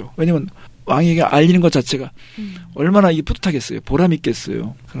싶겠죠. 왜냐하면 왕에게 알리는 것 자체가 얼마나 이게 뿌듯하겠어요. 보람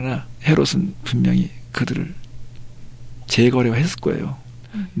있겠어요. 그러나 헤롯은 분명히 그들을 제거려 했을 거예요.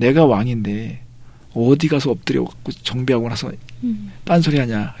 내가 왕인데 어디 가서 엎드려 갖고 정비하고 나서 딴소리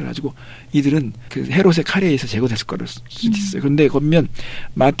하냐 그래가지고 이들은 그 헤롯의 칼에 의해서 제거됐을 거를 수도 있어요. 그런데 보면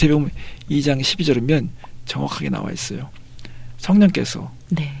마태복음 2장 12절이면 정확하게 나와 있어요. 성령께서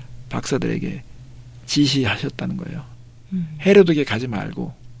네. 박사들에게 지시하셨다는 거예요. 헤롯에게 가지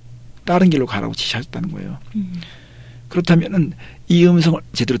말고 다른 길로 가라고 지시하셨다는 거예요. 그렇다면은 이 음성을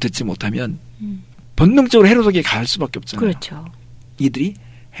제대로 듣지 못하면 본능적으로 헤롯에게 갈 수밖에 없잖아요. 그렇죠. 이들이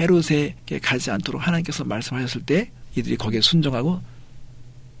헤롯에게 가지 않도록 하나님께서 말씀하셨을 때 이들이 거기에 순종하고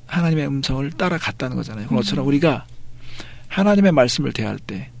하나님의 음성을 따라갔다는 거잖아요. 그런 것처럼 우리가 하나님의 말씀을 대할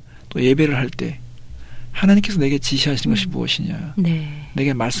때 또 예배를 할 때 하나님께서 내게 지시하시는 것이 무엇이냐, 네.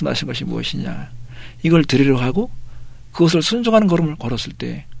 내게 말씀하신 것이 무엇이냐 이걸 들으려 하고 그것을 순종하는 걸음을 걸었을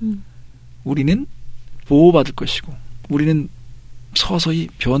때 우리는 보호받을 것이고 우리는 서서히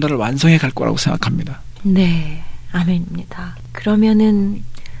변화를 완성해 갈 거라고 생각합니다. 네, 아멘입니다. 그러면은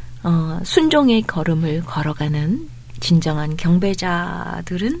순종의 걸음을 걸어가는 진정한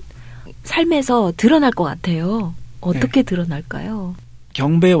경배자들은 삶에서 드러날 것 같아요. 어떻게 드러날까요?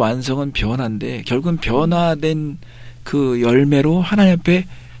 경배의 완성은 변화인데 결국은 변화된 그 열매로 하나님 앞에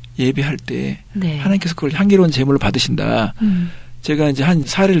예배할 때 네. 하나님께서 그걸 향기로운 제물을 받으신다. 제가 이제 한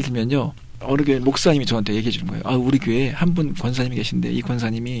사례를 들면요. 어느 교회 목사님이 저한테 얘기해 주는 거예요. 우리 교회에 한 분 권사님이 계신데 이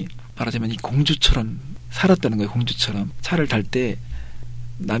권사님이 말하자면 이 공주처럼 살았다는 거예요. 공주처럼. 차를 탈 때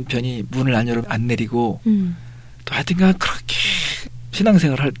남편이 문을 안 내리고 또 하여튼간 그렇게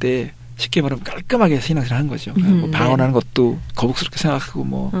신앙생활을 할 때 쉽게 말하면 깔끔하게 신앙생활을 하는 거죠. 뭐 방언하는 것도 거북스럽게 생각하고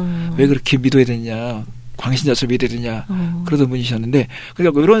뭐 왜 그렇게 믿어야 되냐, 광신자처럼 믿어야 되냐 그러던 분이셨는데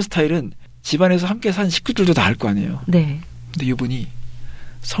그러니까 이런 스타일은 집안에서 함께 산 식구들도 다 알 거 아니에요. 네. 근데 이분이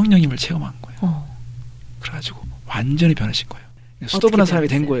성령님을 체험한 거예요. 그래가지고 완전히 변하신 거예요. 수도분한 사람이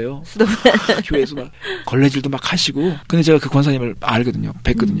된 거예요. 교회에서 막 걸레질도 막 하시고. 근데 제가 그 권사님을 알거든요.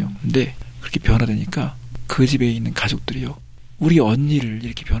 뵀거든요. 근데 그렇게 변화되니까 그 집에 있는 가족들이요. 우리 언니를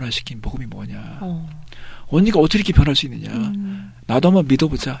이렇게 변화시킨 복음이 뭐냐. 언니가 어떻게 이렇게 변할 수 있느냐. 나도 한번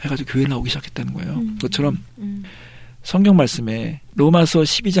믿어보자 해가지고 교회를 나오기 시작했다는 거예요. 그것처럼 성경 말씀에 로마서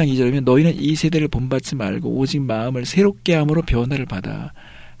 12장 2절이면 너희는 이 세대를 본받지 말고 오직 마음을 새롭게 함으로 변화를 받아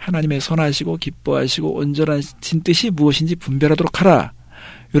하나님의 선하시고 기뻐하시고 온전한 진뜻이 무엇인지 분별하도록 하라.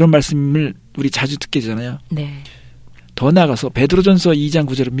 이런 말씀을 우리 자주 듣게 되잖아요. 네. 더 나아가서 베드로전서 2장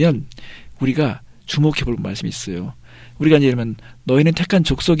 9절이면 우리가 주목해 볼 말씀이 있어요. 우리가 이제 이러면 너희는 택한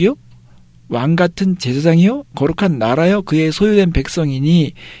족속이요 왕 같은 제사장이요 거룩한 나라요 그의 소유된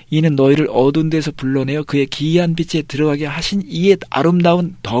백성이니 이는 너희를 어두운 데서 불러내어 그의 기이한 빛에 들어가게 하신 이의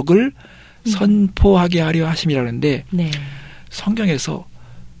아름다운 덕을 선포하게 하려 하심이라 하는데 네. 성경에서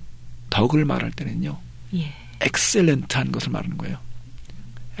덕을 말할 때는요. 예. 엑셀런트한 것을 말하는 거예요.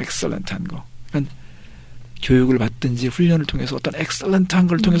 엑셀런트한 거. 그러니까 교육을 받든지 훈련을 통해서 어떤 엑셀런트한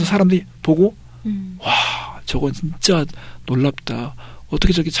걸 통해서 사람들이 보고 와 저건 진짜 놀랍다.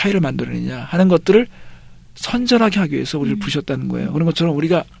 어떻게 저렇게 차이를 만들어내냐 하는 것들을 선전하게 하기 위해서 우리를 부르셨다는 거예요. 그런 것처럼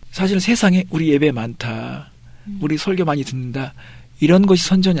우리가 사실은 세상에 우리 예배 많다. 우리 설교 많이 듣는다. 이런 것이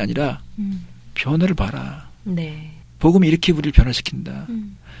선전이 아니라 변화를 봐라. 네. 복음이 이렇게 우리를 변화시킨다.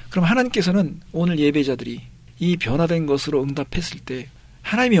 그럼 하나님께서는 오늘 예배자들이 이 변화된 것으로 응답했을 때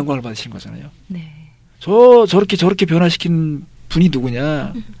하나님의 영광을 받으시는 거잖아요. 네. 저렇게 변화시킨 분이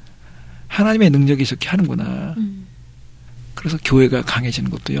누구냐. 하나님의 능력이 저렇게 하는구나. 그래서 교회가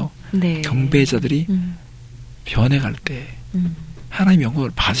강해지는 것도요. 네. 경배자들이 변해갈 때 하나님의 영광을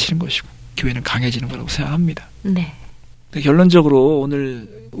받으시는 것이고 교회는 강해지는 거라고 생각합니다. 네. 결론적으로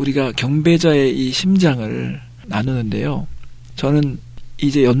오늘 우리가 경배자의 이 심장을 나누는데요. 저는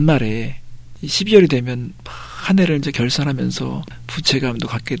이제 연말에 12월이 되면 한 해를 이제 결산하면서 부채감도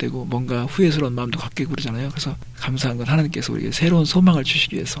갖게 되고 뭔가 후회스러운 마음도 갖게 되고 그러잖아요. 그래서 감사한 건 하나님께서 우리에게 새로운 소망을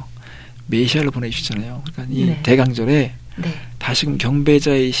주시기 위해서 메시아를 보내주시잖아요. 그러니까 이 네. 대강절에 네. 다시금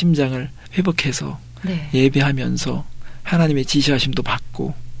경배자의 심장을 회복해서 네. 예배하면서 하나님의 지시하심도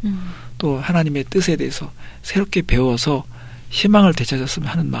받고 또 하나님의 뜻에 대해서 새롭게 배워서 희망을 되찾았으면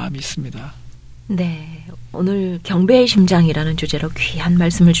하는 마음이 있습니다. 네. 오늘 경배의 심장이라는 주제로 귀한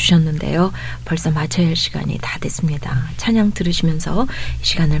말씀을 주셨는데요. 벌써 마쳐야 할 시간이 다 됐습니다. 찬양 들으시면서 이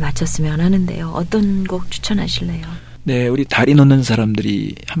시간을 마쳤으면 하는데요. 어떤 곡 추천하실래요? 네, 우리 다리 놓는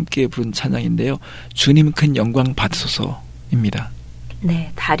사람들이 함께 부른 찬양인데요. 주님 큰 영광 받으소서입니다.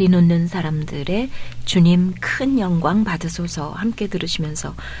 네, 다리 놓는 사람들의 주님 큰 영광 받으소서 함께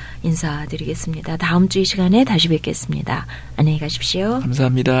들으시면서 인사드리겠습니다. 다음 주 이 시간에 다시 뵙겠습니다. 안녕히 가십시오.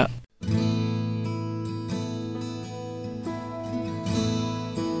 감사합니다.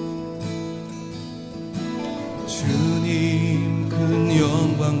 주님 큰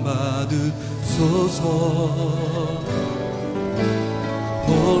영광 받으소서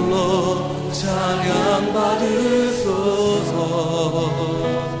홀로 찬양 받으소서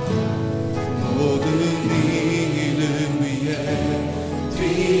모든 이름 위에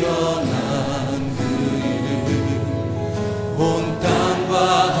뛰어난 그 이름 온 땅과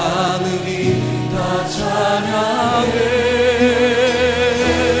하늘이 다 찬양해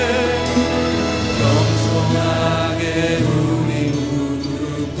겸손하게 우리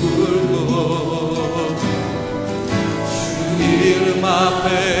무릎 꿇고 주 이름 앞에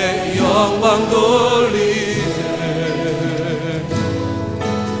영광 돌리세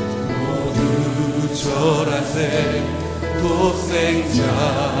모두 절하세 독생자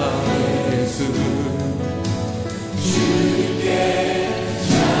예수 주께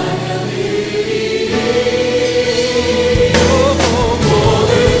찬양드리리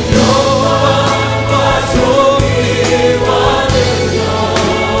모든 영광과 존귀와 능력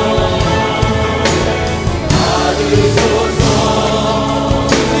받으소서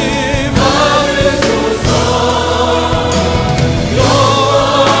주님 받으소서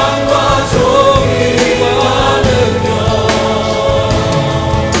영광과 존귀와 능력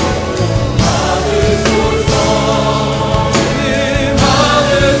받으소서 주님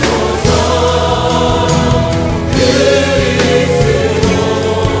받으소서 그리스도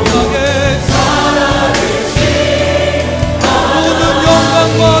나게 살아계신 모든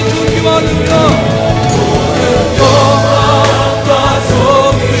영광과 존귀와 능력 모든 영광과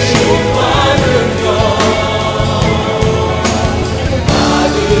존귀와 능력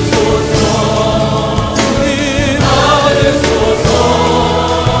받으소서 주님 받으소서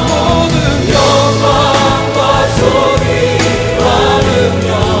모든 영광과 존귀와 능력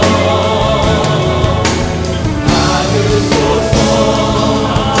받으소서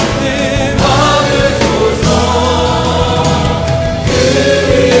주님 받으소서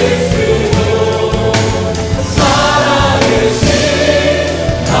그리스도 살아계신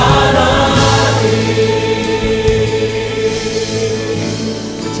하나님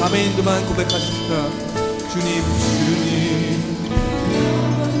자매인들만 고백하십시다. 주님 주님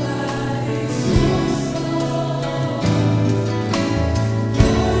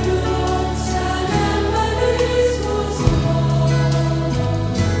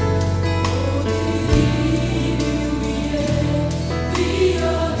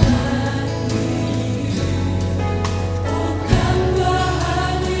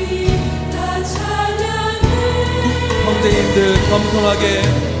형제님들 겸손하게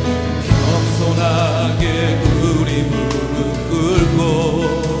우리 무릎 꿇고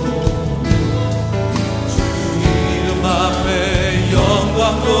주 이름 앞에 영광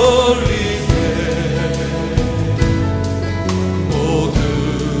돌리세 모두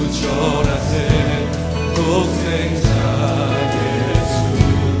절하세 독생자 예수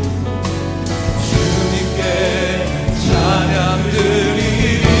주님께 찬양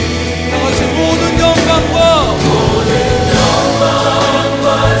드리리 다같이 모든 영광과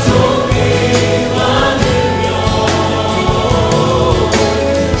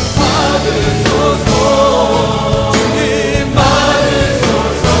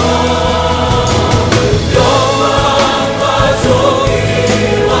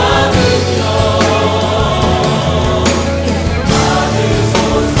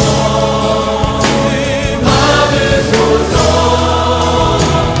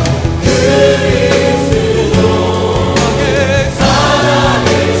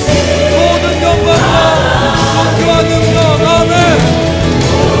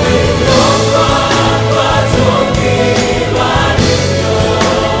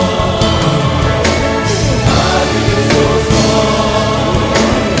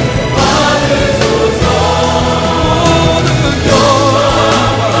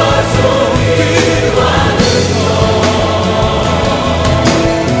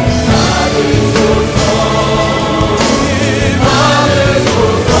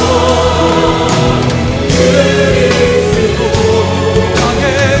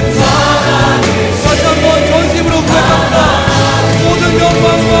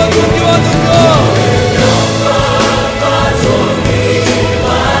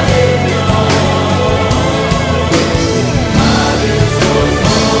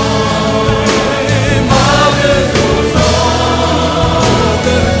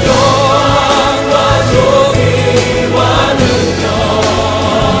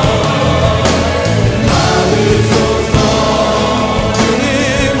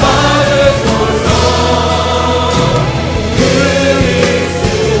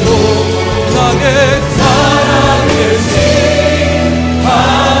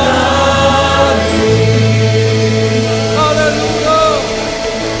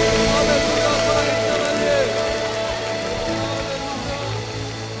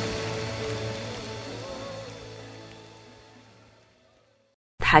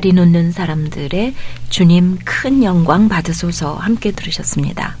다리 놓는 사람들의 주님 큰 영광 받으소서 함께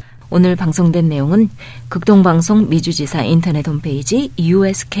들으셨습니다. 오늘 방송된 내용은 극동방송 미주지사 인터넷 홈페이지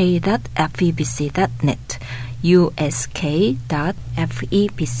usk.febc.net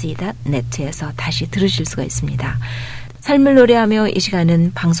usk.febc.net에서 다시 들으실 수가 있습니다. 삶을 노래하며 이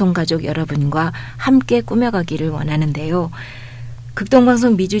시간은 방송가족 여러분과 함께 꾸며가기를 원하는데요.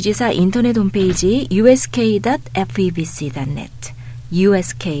 극동방송 미주지사 인터넷 홈페이지 usk.febc.net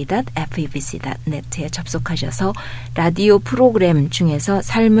usk.febc.net에 접속하셔서 라디오 프로그램 중에서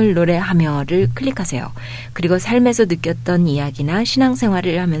삶을 노래하며를 클릭하세요. 그리고 삶에서 느꼈던 이야기나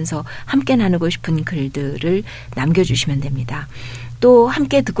신앙생활을 하면서 함께 나누고 싶은 글들을 남겨주시면 됩니다. 또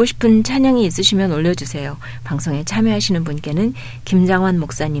함께 듣고 싶은 찬양이 있으시면 올려주세요. 방송에 참여하시는 분께는 김장환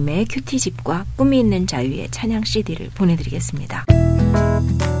목사님의 큐티집과 꿈이 있는 자유의 찬양 CD를 보내드리겠습니다.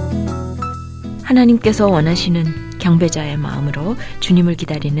 하나님께서 원하시는 경배자의 마음으로 주님을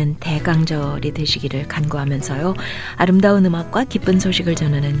기다리는 대강절이 되시기를 간구하면서요. 아름다운 음악과 기쁜 소식을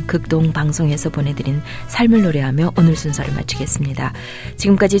전하는 극동 방송에서 보내드린 삶을 노래하며 오늘 순서를 마치겠습니다.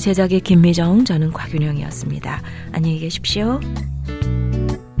 지금까지 제작의 김미정, 저는 곽윤영이었습니다. 안녕히 계십시오.